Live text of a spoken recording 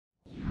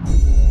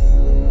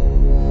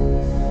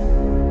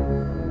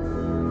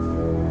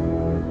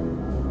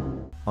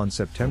On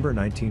September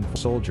 19,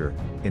 soldier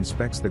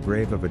inspects the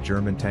grave of a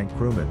German tank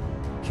crewman,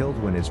 killed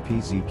when his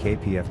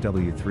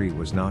PZKPFW-3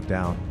 was knocked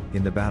out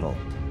in the battle.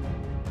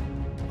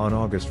 On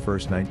August 1,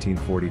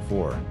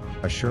 1944,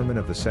 a Sherman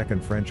of the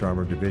 2nd French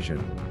Armored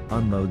Division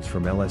unloads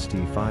from LST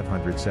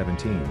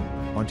 517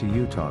 onto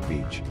Utah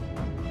Beach.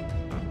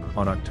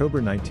 On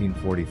October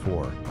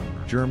 1944,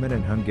 German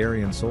and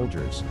Hungarian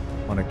soldiers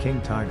on a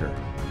King Tiger,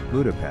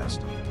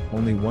 Budapest.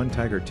 Only one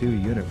Tiger II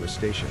unit was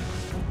stationed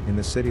in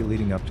the city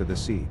leading up to the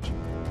siege.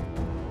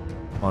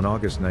 On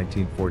August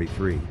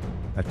 1943,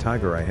 a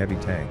Tiger I heavy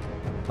tank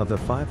of the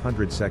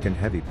 502nd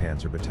Heavy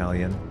Panzer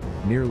Battalion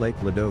near Lake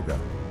Ladoga.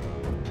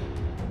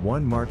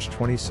 On March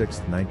 26,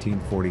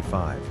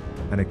 1945,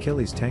 an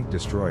Achilles tank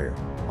destroyer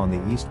on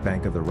the east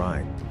bank of the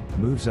Rhine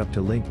moves up to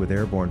link with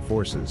airborne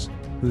forces,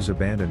 whose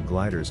abandoned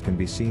gliders can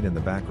be seen in the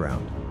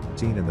background.